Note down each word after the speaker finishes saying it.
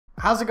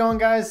How's it going,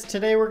 guys?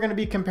 Today we're going to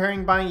be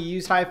comparing buying a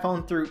used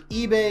iPhone through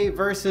eBay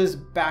versus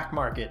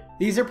Backmarket.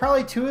 These are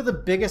probably two of the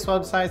biggest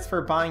websites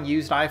for buying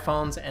used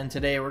iPhones, and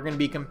today we're going to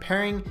be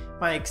comparing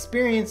my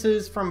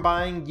experiences from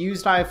buying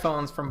used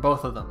iPhones from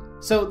both of them.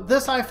 So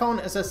this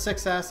iPhone is a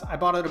 6S. I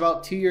bought it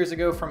about 2 years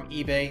ago from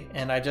eBay,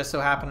 and I just so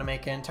happened to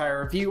make an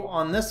entire review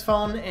on this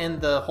phone and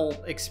the whole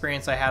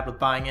experience I had with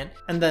buying it.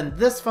 And then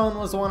this phone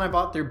was the one I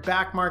bought through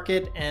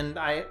Backmarket, and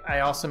I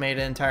also made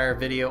an entire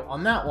video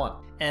on that one.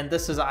 And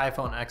this is an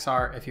iPhone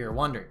XR if you're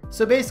wondering.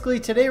 So basically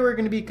today we're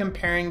going to be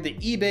comparing the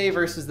eBay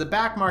versus the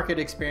Backmarket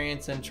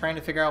experience and trying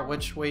to figure out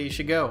which way you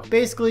should go.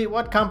 Basically,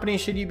 what company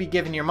should you be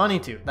giving your money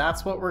to?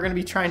 That's what we're going to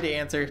be trying to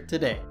answer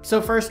today.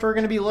 So first we're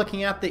going to be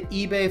looking at the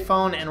eBay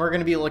phone, and we're going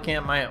to be looking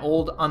at my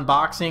old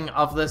unboxing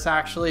of this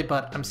actually,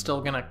 but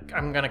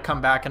I'm going to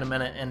come back in a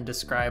minute and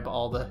describe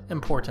all the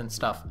important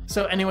stuff.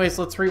 So anyways,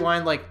 let's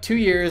rewind like 2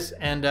 years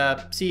and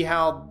see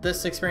how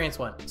this experience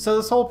went. So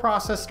this whole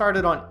process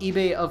started on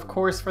eBay, of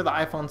course, for the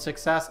iPhone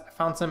 6S. I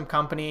found some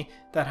company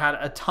that had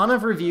a ton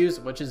of reviews,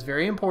 which is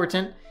very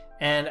important,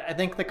 and I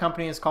think the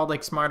company is called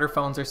like Smarter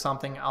Phones or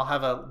something. I'll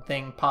have a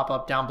thing pop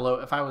up down below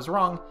if I was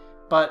wrong,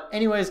 but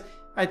anyways,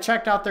 I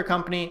checked out their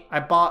company. I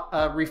bought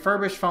a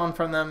refurbished phone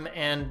from them,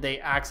 and they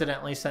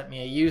accidentally sent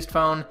me a used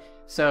phone,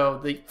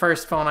 so the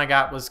first phone I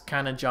got was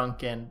kind of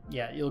junk, and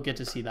yeah, you'll get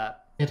to see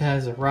that. It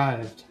has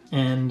arrived,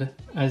 and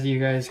as you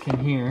guys can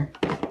hear,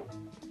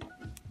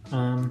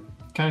 kind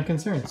of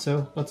concerned,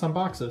 so let's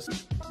unbox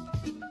this.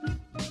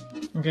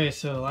 Okay,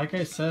 so like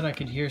I said, I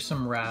could hear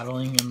some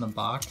rattling in the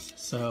box,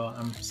 so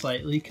I'm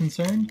slightly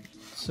concerned.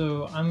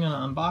 So I'm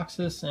gonna unbox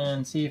this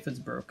and see if it's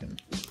broken.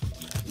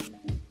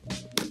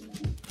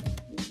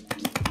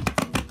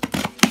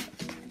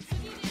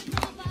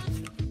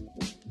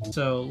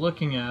 So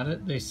looking at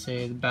it, they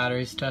say the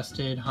battery's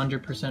tested,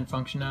 100%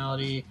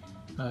 functionality,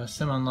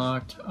 SIM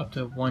unlocked, up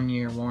to 1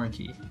 year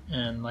warranty.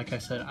 And like I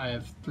said, I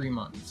have 3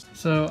 months.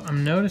 So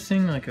I'm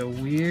noticing like a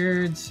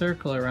weird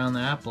circle around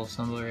the Apple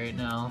symbol right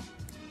now.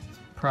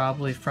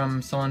 Probably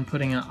from someone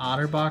putting an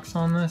OtterBox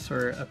on this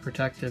or a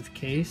protective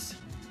case,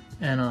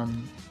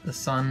 and the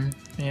sun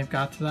may have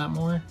got to that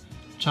more,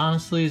 which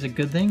honestly is a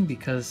good thing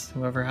because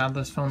whoever had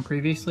this phone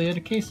previously had a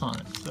case on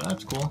it, so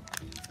that's cool.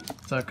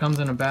 So it comes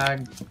in a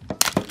bag,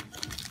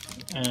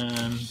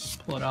 and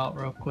pull it out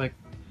real quick.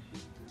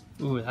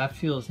 Ooh, that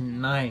feels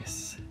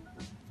nice.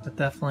 That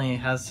definitely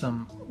has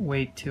some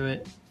weight to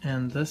it,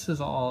 and this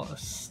is all a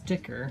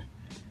sticker.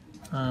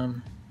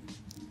 Let's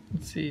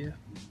see,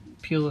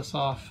 peel this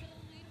off.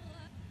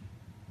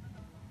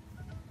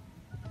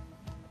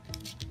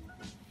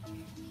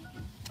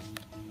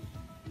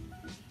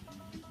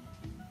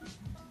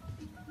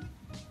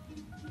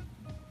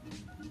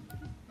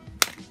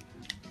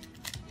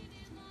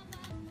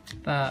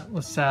 That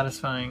was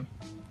satisfying.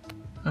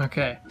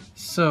 Okay,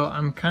 so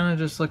I'm kind of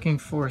just looking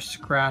for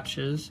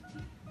scratches,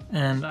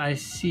 and I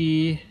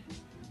see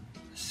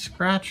a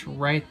scratch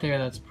right there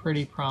that's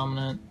pretty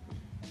prominent.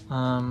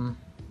 I'm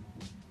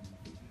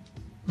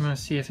gonna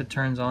see if it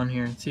turns on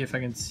here and see if I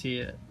can see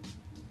it.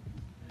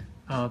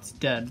 Oh, it's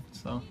dead,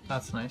 so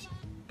that's nice.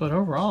 But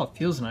overall, it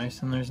feels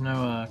nice, and there's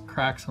no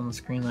cracks on the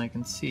screen that I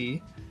can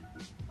see.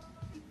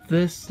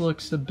 This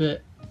looks a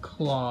bit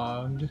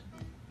clogged,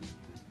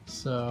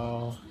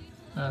 so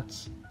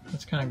that's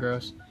kind of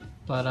gross,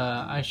 but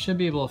I should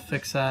be able to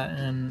fix that,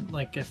 and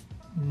like if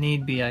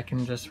need be I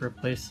can just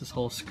replace this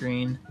whole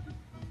screen.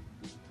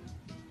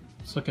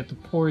 Let's look at the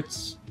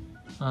ports.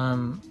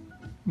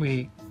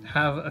 We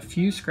have a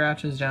few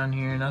scratches down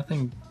here,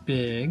 nothing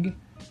big.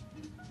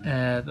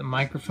 The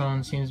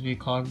microphone seems to be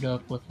clogged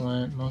up with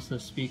lint. Most of the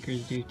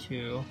speakers do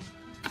too.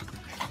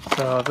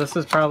 So this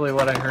is probably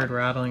what I heard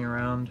rattling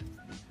around.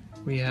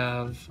 We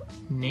have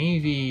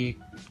navy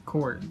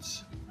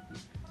cords.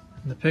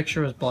 The picture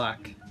was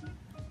black,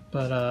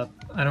 but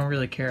I don't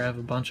really care. I have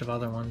a bunch of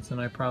other ones, and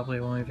I probably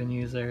won't even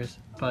use theirs.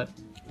 But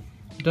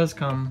it does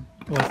come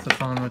with the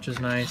phone, which is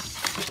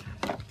nice,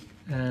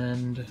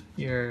 and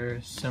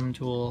your SIM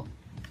tool.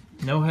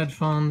 No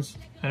headphones.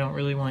 I don't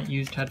really want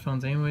used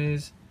headphones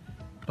anyways,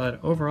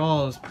 but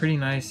overall it's pretty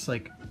nice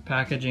like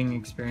packaging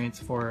experience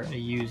for a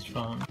used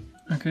phone.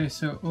 Okay,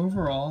 so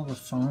overall the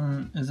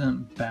phone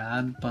isn't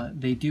bad, but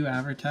they do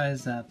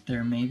advertise that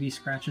there may be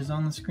scratches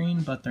on the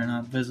screen, but they're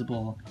not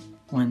visible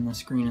when the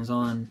screen is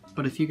on.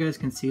 But if you guys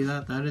can see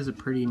that, that is a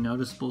pretty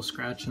noticeable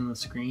scratch in the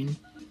screen.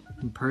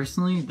 And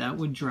personally, that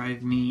would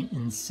drive me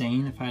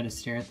insane if I had to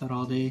stare at that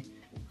all day.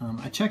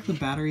 I checked the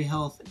battery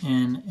health,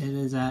 and it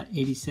is at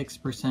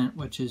 86%,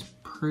 which is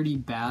pretty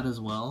bad as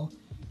well.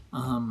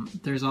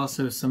 There's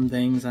also some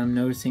things I'm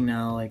noticing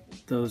now,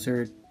 like those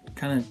are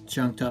kind of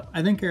junked up.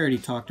 I think I already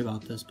talked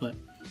about this, but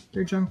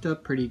they're junked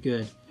up pretty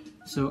good.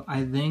 So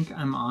I think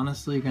I'm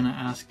honestly gonna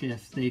ask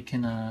if they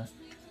can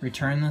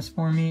return this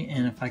for me,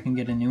 and if I can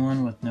get a new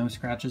one with no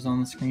scratches on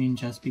the screen,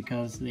 just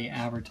because they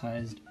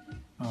advertised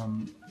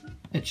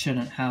it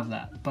shouldn't have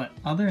that. But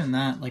other than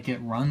that, like, it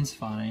runs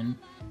fine,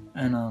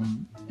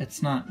 and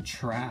it's not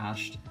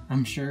trashed.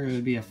 I'm sure it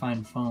would be a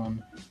fine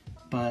phone,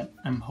 but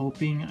I'm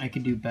hoping I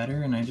could do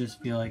better, and I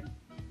just feel like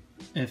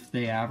if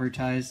they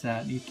advertise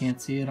that you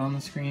can't see it on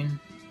the screen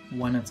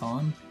when it's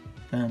on,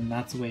 then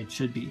that's the way it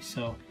should be.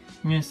 So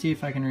I'm gonna see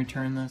if I can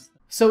return this.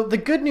 So the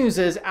good news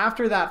is,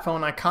 after that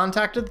phone, I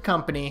contacted the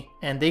company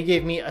and they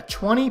gave me a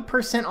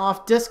 20%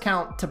 off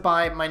discount to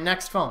buy my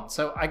next phone.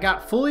 So I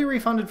got fully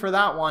refunded for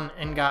that one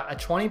and got a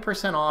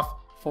 20% off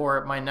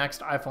for my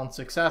next iPhone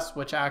 6s,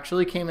 which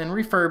actually came in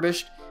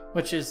refurbished,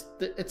 which is,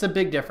 it's a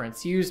big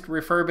difference. Used,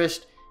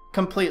 refurbished,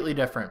 completely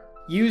different.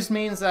 Used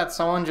means that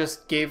someone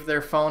just gave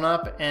their phone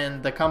up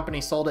and the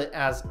company sold it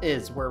as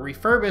is, where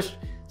refurbished,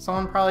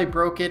 someone probably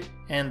broke it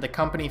and the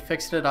company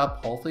fixed it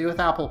up, hopefully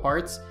with Apple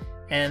parts,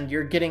 and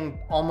you're getting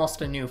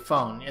almost a new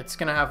phone. It's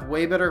gonna have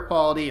way better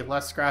quality,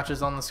 less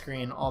scratches on the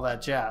screen, all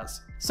that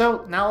jazz.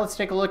 So now let's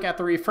take a look at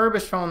the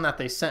refurbished phone that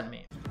they sent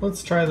me.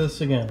 Let's try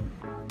this again.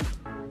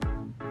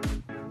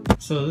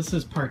 So this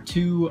is part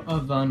 2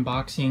 of the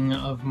unboxing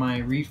of my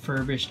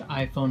refurbished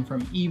iPhone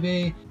from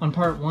eBay. On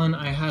part 1,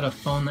 I had a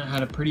phone that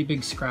had a pretty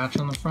big scratch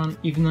on the front,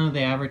 even though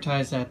they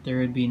advertised that there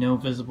would be no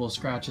visible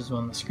scratches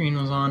when the screen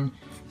was on.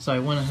 So I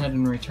went ahead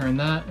and returned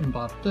that and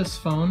bought this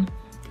phone,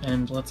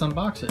 and let's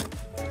unbox it.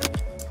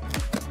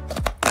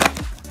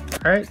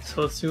 Alright,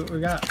 so let's see what we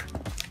got.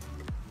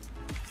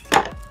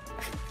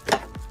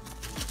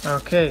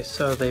 Okay,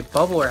 so they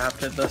bubble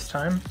wrapped it this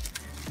time,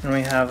 and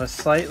we have a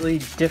slightly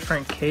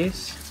different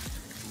case.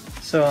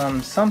 So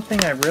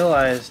something I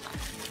realized,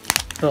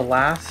 the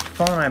last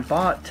phone I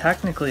bought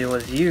technically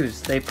was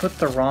used. They put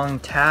the wrong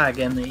tag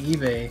in the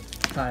eBay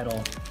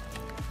title,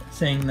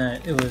 saying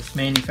that it was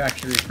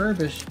manufactured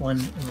refurbished, when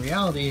in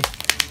reality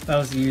that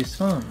was a used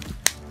phone.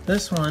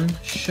 This one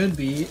should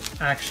be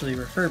actually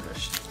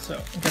refurbished, so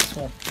I guess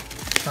we'll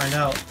find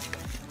out.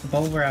 The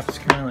bubble wrap is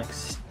kind of like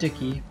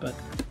sticky, but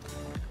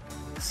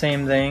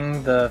same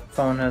thing, the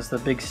phone has the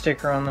big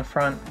sticker on the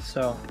front,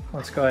 so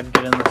let's go ahead and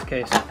get in this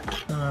case.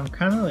 I'm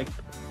kind of like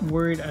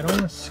worried, I don't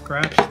want to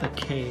scratch the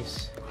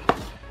case.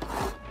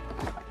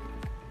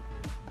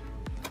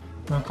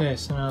 Okay,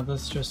 so now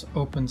this just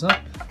opens up.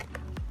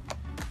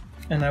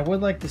 And I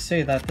would like to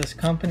say that this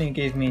company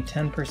gave me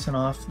 10%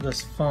 off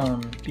this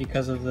phone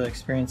because of the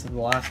experience of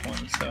the last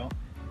one, so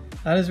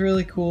that is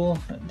really cool.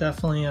 It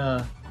definitely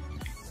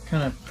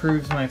kind of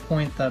proves my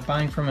point that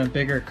buying from a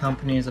bigger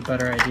company is a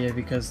better idea,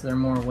 because they're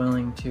more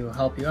willing to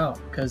help you out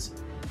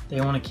because they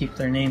want to keep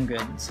their name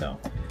good. So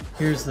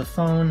here's the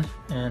phone,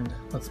 and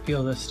let's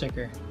peel this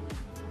sticker.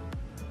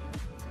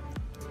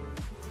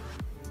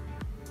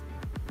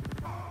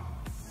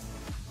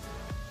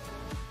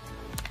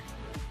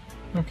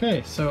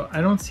 Okay, so I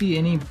don't see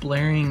any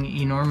blaring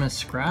enormous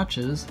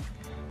scratches,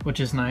 which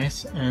is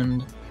nice,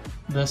 and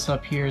this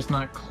up here is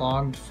not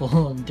clogged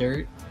full of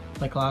dirt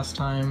like last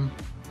time.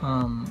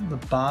 The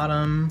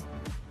bottom,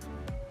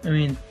 I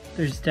mean,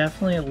 there's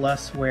definitely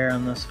less wear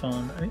on this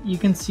phone. I mean, you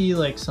can see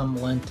like some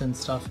lint and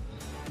stuff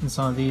in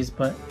some of these,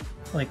 but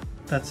like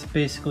that's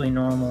basically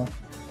normal.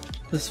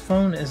 This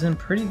phone is in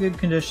pretty good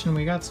condition.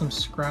 We got some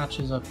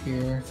scratches up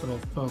here, if it'll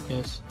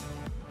focus.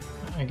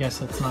 I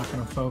guess it's not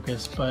going to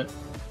focus, but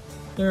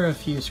there are a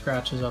few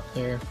scratches up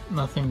there,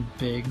 nothing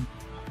big,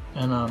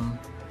 and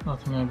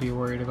nothing I'd be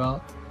worried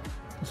about.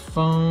 The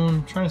phone,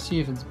 I'm trying to see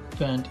if it's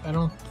bent. I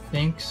don't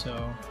think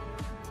so.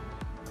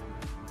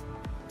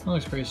 It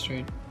looks pretty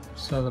straight.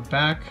 So the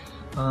back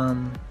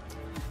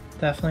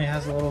definitely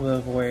has a little bit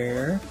of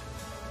wear,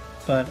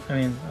 but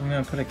I mean, I'm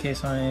gonna put a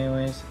case on it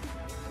anyways.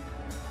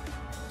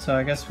 So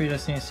I guess we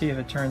just need to see if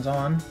it turns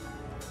on.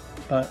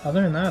 But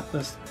other than that,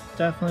 this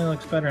definitely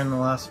looks better than the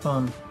last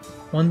phone.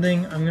 One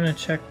thing I'm gonna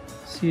check,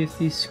 see if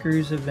these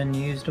screws have been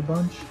used a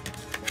bunch.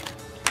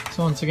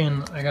 So once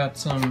again, I got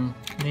some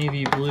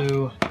navy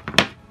blue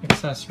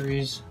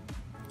accessories.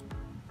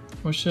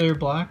 Wish they were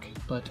black,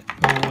 but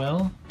oh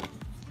well.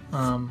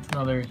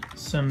 Another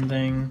SIM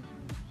thing.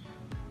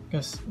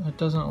 Guess that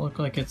doesn't look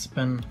like it's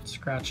been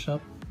scratched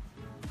up.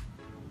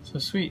 So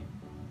sweet.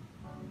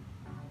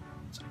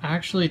 It's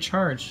actually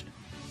charged.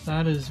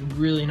 That is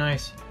really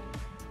nice.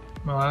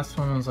 My last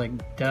one was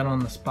like dead on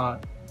the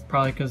spot.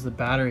 Probably because the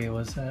battery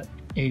was at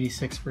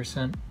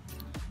 86%.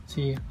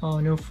 See, oh,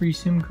 no free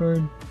SIM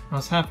card. I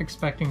was half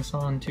expecting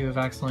someone to have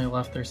accidentally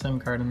left their SIM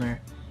card in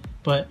there.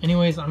 But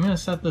anyways, I'm gonna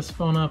set this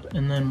phone up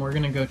and then we're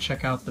gonna go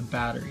check out the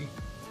battery.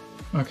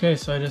 Okay,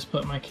 so I just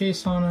put my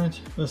case on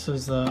it. This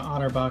is the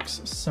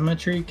OtterBox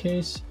Symmetry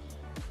case,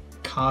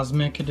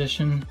 Cosmic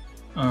Edition.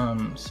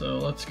 So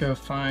let's go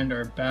find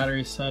our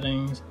battery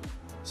settings.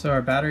 So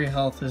our battery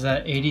health is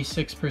at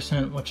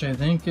 86%, which I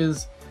think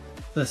is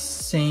the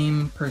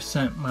same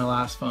percent my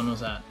last phone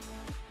was at.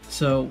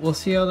 So we'll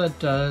see how that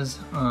does.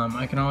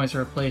 I can always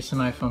replace an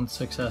iPhone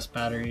 6s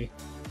battery,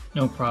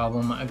 no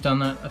problem. I've done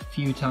that a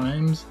few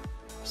times,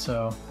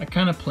 so I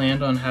kind of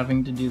planned on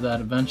having to do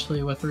that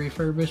eventually with a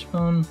refurbished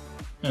phone,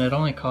 and it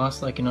only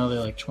costs like another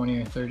like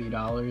 $20 or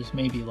 $30,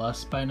 maybe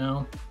less by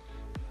now.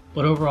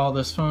 But overall,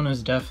 this phone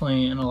is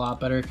definitely in a lot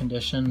better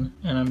condition,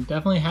 and I'm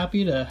definitely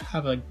happy to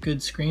have a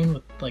good screen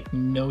with like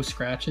no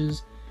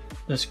scratches.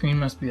 The screen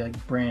must be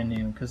like brand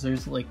new because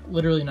there's like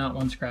literally not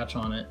one scratch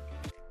on it.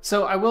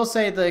 So I will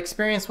say the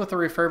experience with the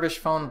refurbished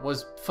phone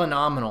was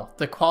phenomenal.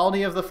 The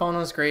quality of the phone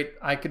was great.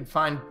 I could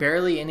find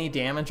barely any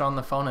damage on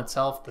the phone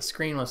itself. The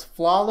screen was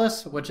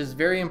flawless, which is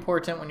very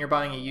important when you're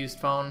buying a used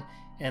phone.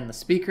 And the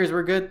speakers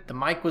were good, the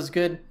mic was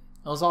good,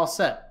 it was all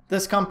set.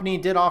 This company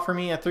did offer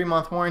me a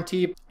 3-month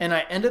warranty, and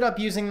I ended up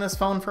using this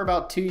phone for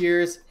about 2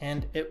 years,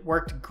 and it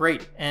worked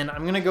great. And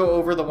I'm gonna go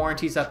over the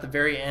warranties at the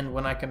very end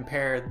when I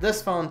compare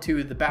this phone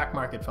to the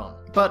Backmarket phone.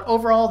 But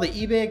overall, the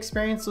eBay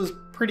experience was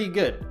pretty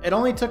good. It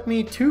only took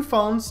me 2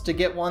 phones to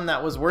get one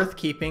that was worth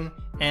keeping,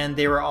 and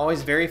they were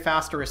always very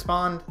fast to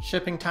respond,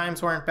 shipping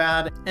times weren't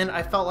bad, and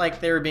I felt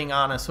like they were being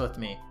honest with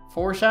me.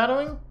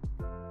 Foreshadowing?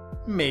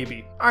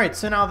 Maybe. Alright,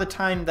 so now the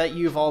time that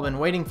you've all been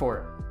waiting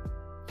for.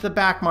 The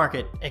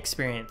Backmarket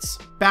experience.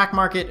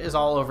 Backmarket is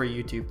all over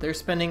YouTube. They're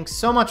spending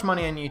so much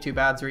money on YouTube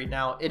ads right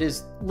now, it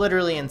is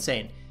literally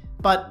insane.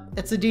 But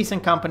it's a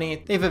decent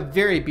company. They have a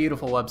very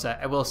beautiful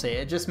website, I will say.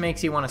 It just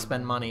makes you want to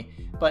spend money.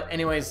 But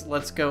anyways,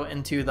 let's go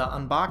into the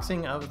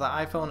unboxing of the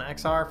iPhone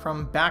XR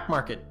from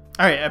Backmarket.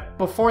 Alright,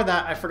 before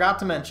that, I forgot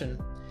to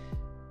mention,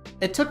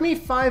 it took me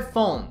 5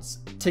 phones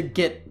to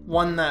get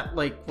one that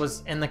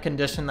was in the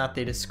condition that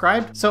they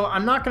described. So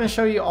I'm not going to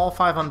show you all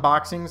 5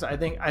 unboxings.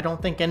 I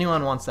don't think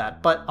anyone wants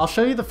that, but I'll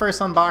show you the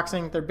first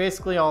unboxing. They're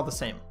basically all the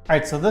same. All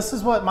right, so this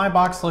is what my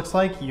box looks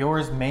like.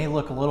 Yours may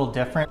look a little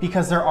different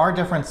because there are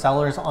different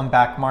sellers on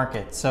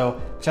Backmarket.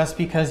 So just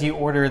because you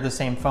order the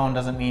same phone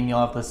doesn't mean you'll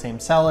have the same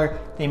seller.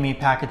 They may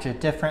package it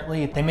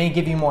differently. They may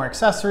give you more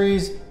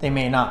accessories. They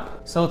may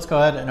not. So let's go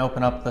ahead and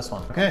open up this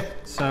one. Okay,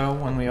 so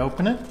when we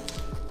open it,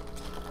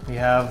 we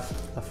have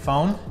the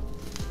phone.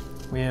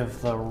 We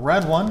have the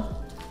red one,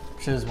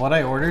 which is what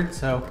I ordered,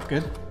 so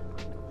good.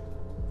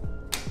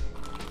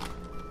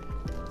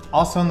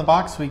 Also in the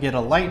box, we get a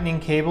lightning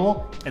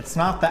cable. It's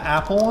not the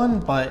Apple one,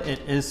 but it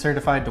is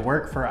certified to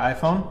work for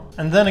iPhone.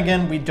 And then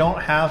again, we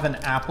don't have an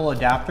Apple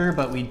adapter,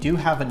 but we do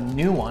have a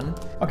new one.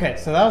 Okay,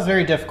 so that was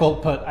very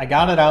difficult, but I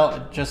got it out.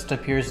 It just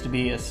appears to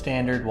be a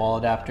standard wall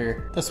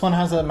adapter. This one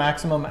has a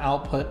maximum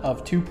output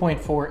of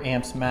 2.4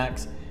 amps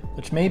max,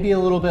 which may be a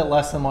little bit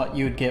less than what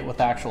you would get with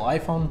the actual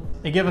iPhone.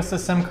 They give us a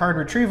SIM card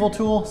retrieval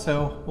tool,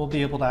 so we'll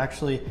be able to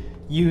actually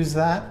use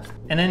that.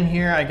 And in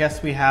here, I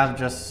guess we have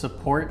just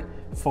support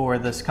for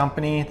this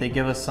company. They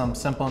give us some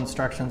simple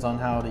instructions on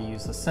how to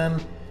use the SIM,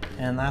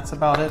 and that's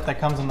about it that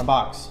comes in the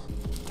box.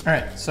 All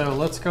right, so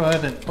let's go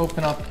ahead and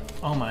open up,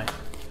 oh my.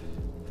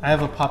 I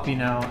have a puppy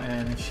now,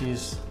 and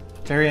she's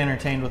very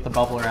entertained with the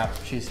bubble wrap.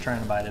 She's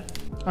trying to bite it.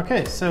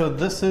 Okay, so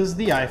this is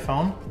the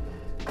iPhone.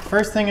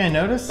 First thing I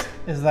notice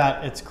is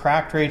that it's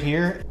cracked right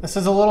here. This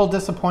is a little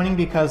disappointing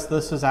because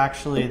this is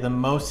actually the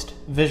most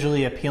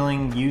visually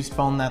appealing used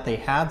phone that they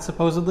had,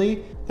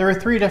 supposedly. There were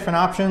 3 different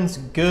options: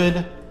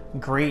 good,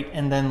 great,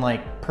 and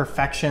then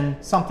perfection,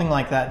 something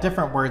like that.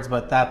 Different words,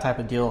 but that type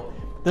of deal.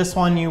 This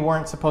one, you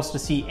weren't supposed to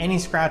see any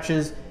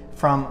scratches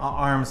from an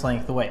arm's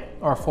length away,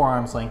 or 4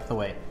 arms length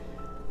away.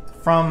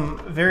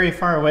 From very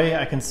far away,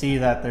 I can see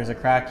that there's a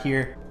crack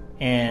here,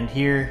 and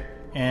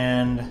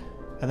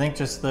I think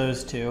just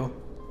those 2.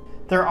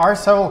 There are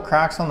several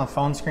cracks on the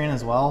phone screen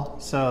as well,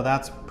 so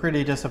that's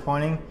pretty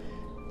disappointing.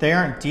 They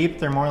aren't deep,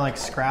 they're more like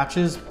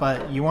scratches,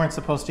 but you weren't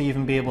supposed to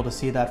even be able to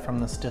see that from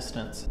this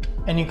distance.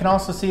 And you can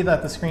also see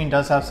that the screen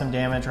does have some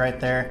damage right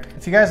there.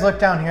 If you guys look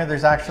down here,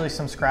 there's actually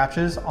some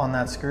scratches on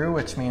that screw,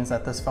 which means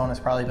that this phone has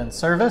probably been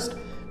serviced.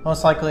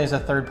 Most likely there's a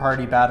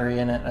third-party battery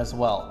in it as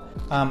well.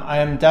 I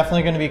am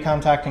definitely going to be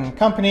contacting the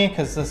company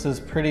because this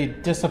is pretty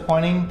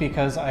disappointing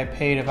because I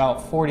paid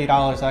about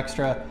 $40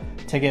 extra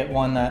to get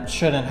one that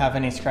shouldn't have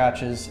any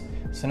scratches.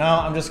 So now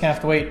I'm just gonna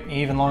have to wait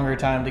even longer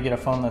time to get a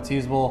phone that's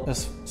usable.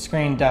 This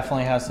screen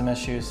definitely has some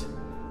issues.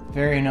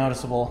 Very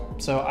noticeable.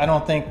 So I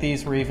don't think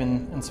these were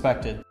even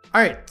inspected.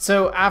 All right,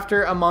 so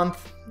after a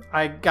month,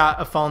 I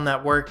got a phone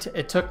that worked.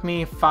 It took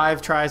me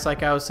 5 tries,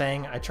 like I was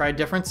saying. I tried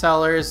different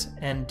sellers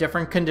and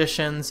different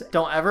conditions.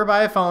 Don't ever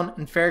buy a phone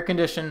in fair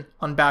condition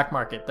on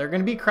Backmarket. They're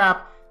gonna be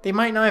crap. They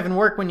might not even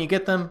work when you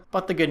get them,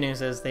 but the good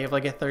news is they have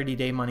a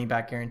 30-day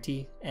money-back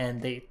guarantee,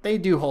 and they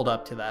do hold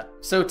up to that.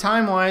 So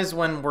time-wise,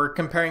 when we're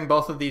comparing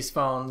both of these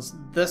phones,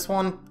 this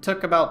one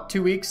took about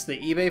 2 weeks, the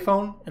eBay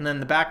phone, and then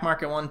the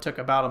Backmarket one took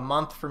about a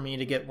month for me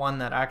to get one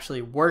that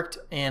actually worked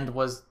and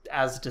was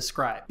as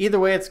described. Either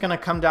way, it's gonna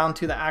come down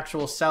to the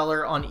actual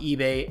seller on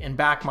eBay and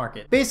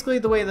Backmarket. Basically,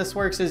 the way this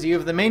works is you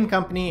have the main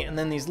company and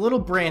then these little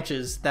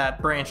branches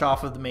that branch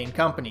off of the main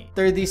company.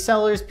 There are these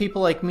sellers,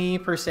 people like me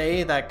per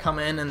se, that come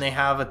in and they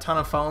have a ton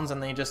of phones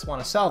and they just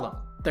want to sell them.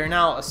 They're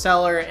now a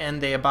seller and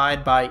they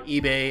abide by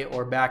eBay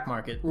or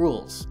Backmarket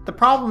rules. The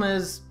problem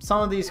is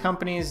some of these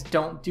companies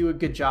don't do a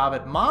good job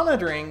at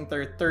monitoring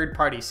their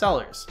third-party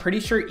sellers. Pretty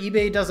sure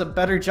eBay does a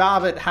better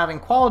job at having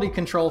quality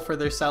control for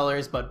their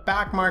sellers, but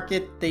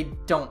Backmarket, they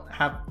don't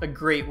have a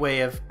great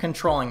way of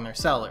controlling their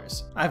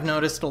sellers. I've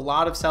noticed a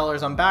lot of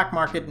sellers on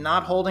Backmarket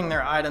not holding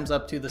their items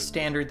up to the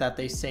standard that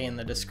they say in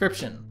the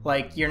description.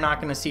 Like, you're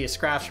not going to see a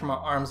scratch from an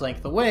arm's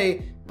length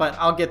away, but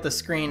I'll get the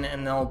screen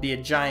and there'll be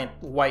a giant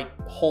white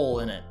hole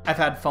in it. I've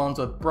had phones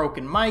with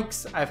broken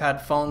mics. I've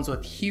had phones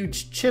with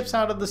huge chips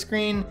out of the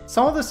screen.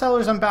 Some of the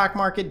sellers on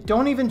Backmarket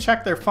don't even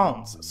check their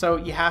phones, so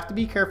you have to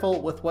be careful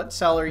with what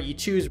seller you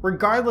choose,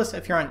 regardless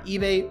if you're on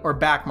eBay or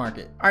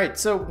Backmarket. All right,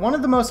 so one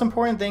of the most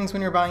important things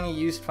when you're buying a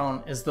used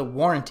phone is the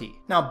warranty.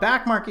 Now,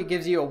 Backmarket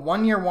gives you a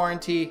 1-year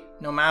warranty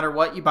no matter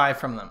what you buy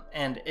from them,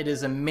 and it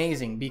is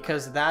amazing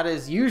because that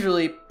is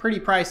usually pretty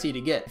pricey to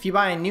get. If you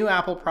buy a new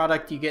Apple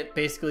product, you get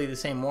basically the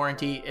same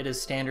warranty. It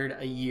is standard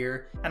a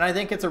year, and I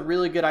think it's a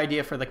really good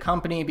idea for the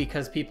company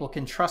because people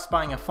can trust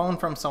buying a phone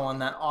from someone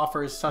that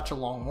offers such a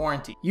long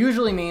warranty.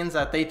 Usually means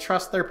that they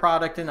trust their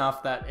product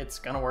enough that it's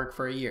gonna work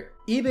for a year.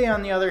 eBay,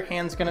 on the other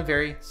hand, is gonna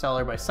vary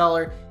seller by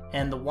seller.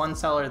 And the one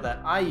seller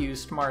that I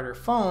use, Smarter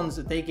Phones,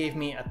 they gave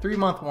me a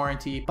 3-month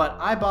warranty, but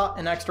I bought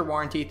an extra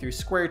warranty through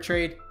Square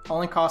Trade,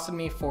 only costed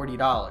me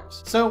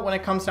 $40. So when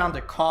it comes down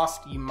to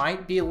cost, you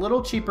might be a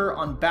little cheaper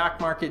on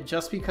Backmarket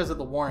just because of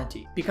the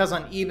warranty. Because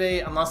on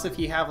eBay, unless if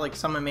you have like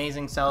some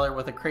amazing seller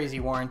with a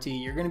crazy warranty,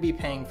 you're gonna be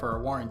paying for a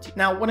warranty.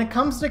 Now, when it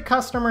comes to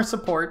customer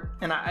support,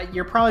 and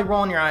you're probably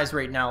rolling your eyes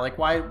right now, like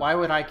why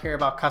would I care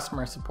about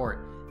customer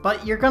support?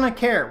 But you're gonna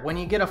care when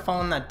you get a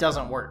phone that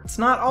doesn't work. It's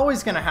not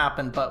always gonna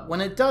happen, but when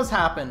it does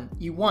happen,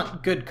 you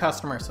want good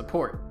customer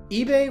support.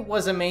 eBay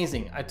was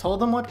amazing. I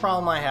told them what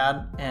problem I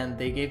had, and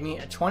they gave me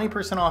a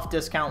 20% off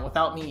discount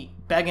without me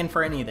begging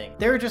for anything.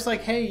 They were just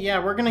like, hey,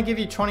 yeah, we're gonna give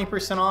you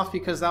 20% off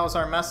because that was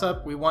our mess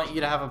up. We want you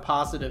to have a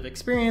positive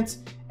experience.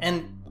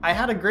 And I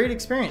had a great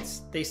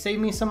experience. They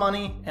saved me some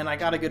money, and I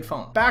got a good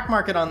phone.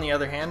 Backmarket, on the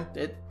other hand,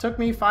 it took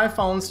me 5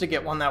 phones to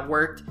get one that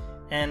worked,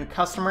 and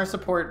customer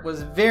support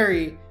was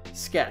very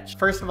sketch.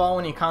 First of all,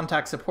 when you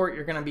contact support,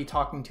 you're gonna be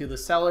talking to the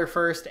seller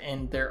first,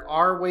 and there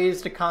are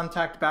ways to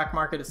contact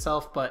Backmarket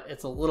itself, but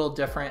it's a little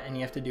different and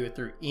you have to do it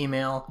through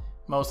email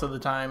most of the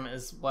time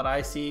is what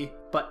I see.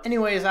 But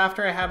anyways,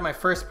 after I had my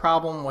first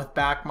problem with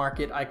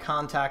Backmarket, I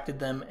contacted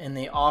them and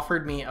they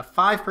offered me a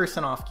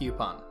 5% off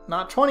coupon.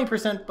 Not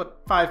 20%,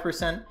 but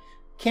 5%.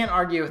 Can't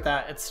argue with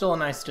that. It's still a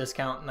nice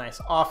discount,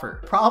 nice offer.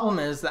 The problem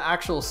is the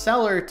actual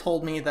seller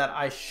told me that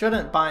I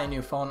shouldn't buy a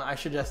new phone. I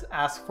should just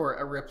ask for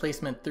a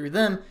replacement through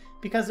them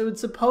because it would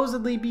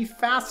supposedly be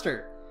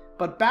faster.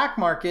 But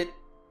Backmarket,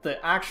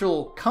 the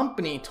actual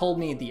company, told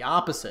me the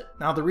opposite.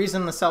 Now, the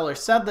reason the seller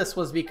said this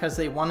was because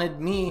they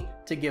wanted me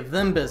to give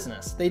them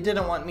business. They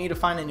didn't want me to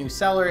find a new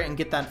seller and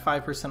get that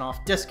 5%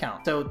 off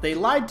discount. So they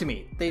lied to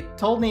me. They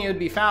told me it would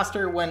be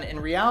faster when in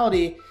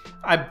reality,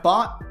 I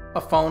bought a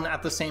phone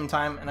at the same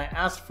time and I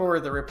asked for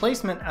the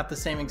replacement at the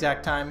same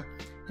exact time,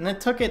 and it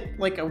took it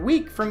like a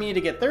week for me to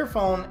get their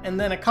phone and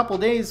then a couple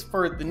days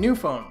for the new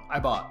phone I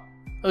bought.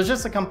 It was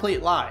just a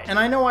complete lie. And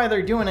I know why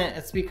they're doing it.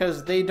 It's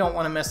because they don't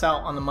want to miss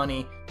out on the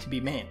money to be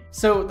made.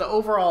 So the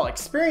overall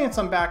experience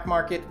on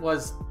Backmarket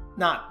was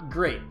not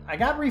great. I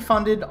got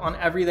refunded on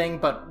everything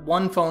but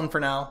one phone for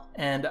now,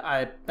 and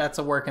that's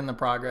a work in the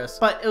progress.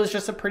 But it was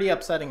just a pretty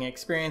upsetting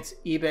experience.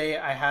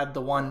 eBay, I had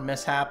the one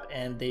mishap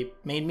and they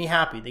made me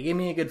happy. They gave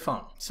me a good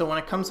phone. So when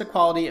it comes to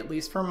quality, at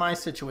least for my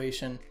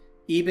situation,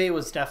 eBay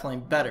was definitely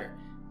better.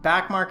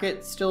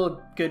 Backmarket, still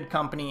a good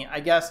company,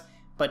 I guess,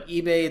 but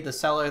eBay, the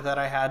seller that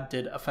I had,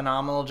 did a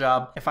phenomenal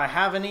job. If I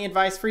have any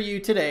advice for you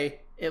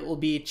today, it will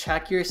be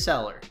check your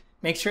seller.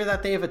 Make sure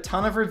that they have a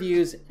ton of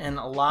reviews and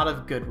a lot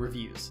of good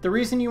reviews. The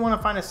reason you want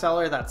to find a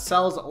seller that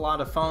sells a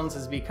lot of phones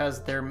is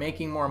because they're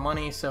making more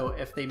money, so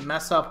if they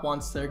mess up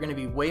once, they're going to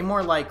be way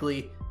more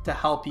likely to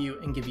help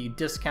you and give you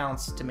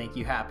discounts to make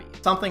you happy.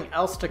 Something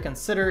else to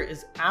consider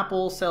is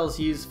Apple sells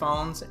used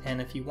phones, and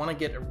if you want to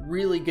get a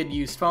really good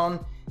used phone,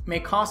 it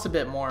may cost a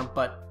bit more,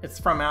 but it's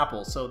from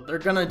Apple, so they're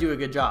gonna do a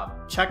good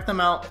job. Check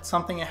them out. It's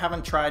something I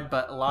haven't tried,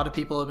 but a lot of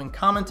people have been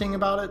commenting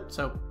about it,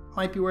 so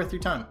might be worth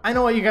your time. I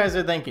know what you guys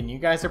are thinking. You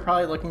guys are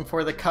probably looking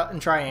for the cut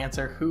and try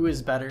answer, who is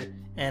better,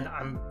 and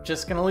I'm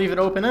just gonna leave it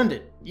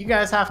open-ended. You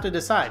guys have to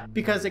decide,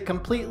 because it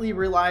completely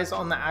relies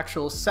on the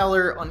actual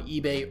seller on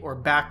eBay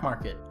or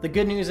Backmarket. The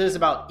good news is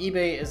about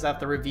eBay is that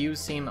the reviews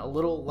seem a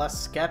little less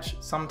sketch.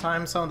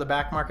 Sometimes some of the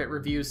Backmarket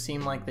reviews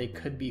seem like they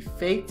could be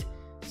faked,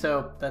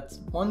 so that's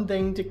one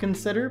thing to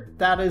consider.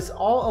 That is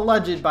all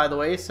alleged, by the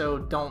way, so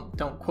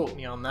don't quote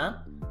me on that,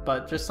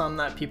 but just something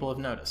that people have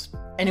noticed.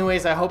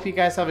 Anyways, I hope you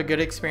guys have a good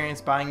experience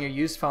buying your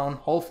used phone.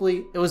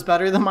 Hopefully it was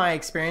better than my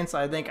experience.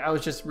 I think I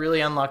was just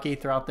really unlucky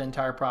throughout the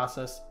entire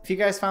process. If you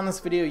guys found this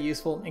video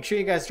useful, make sure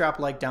you guys drop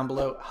a like down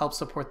below. It helps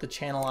support the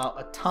channel out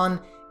a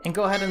ton, and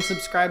go ahead and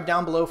subscribe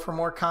down below for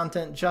more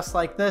content just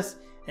like this.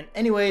 And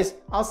anyways,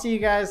 I'll see you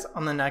guys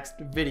on the next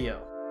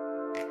video.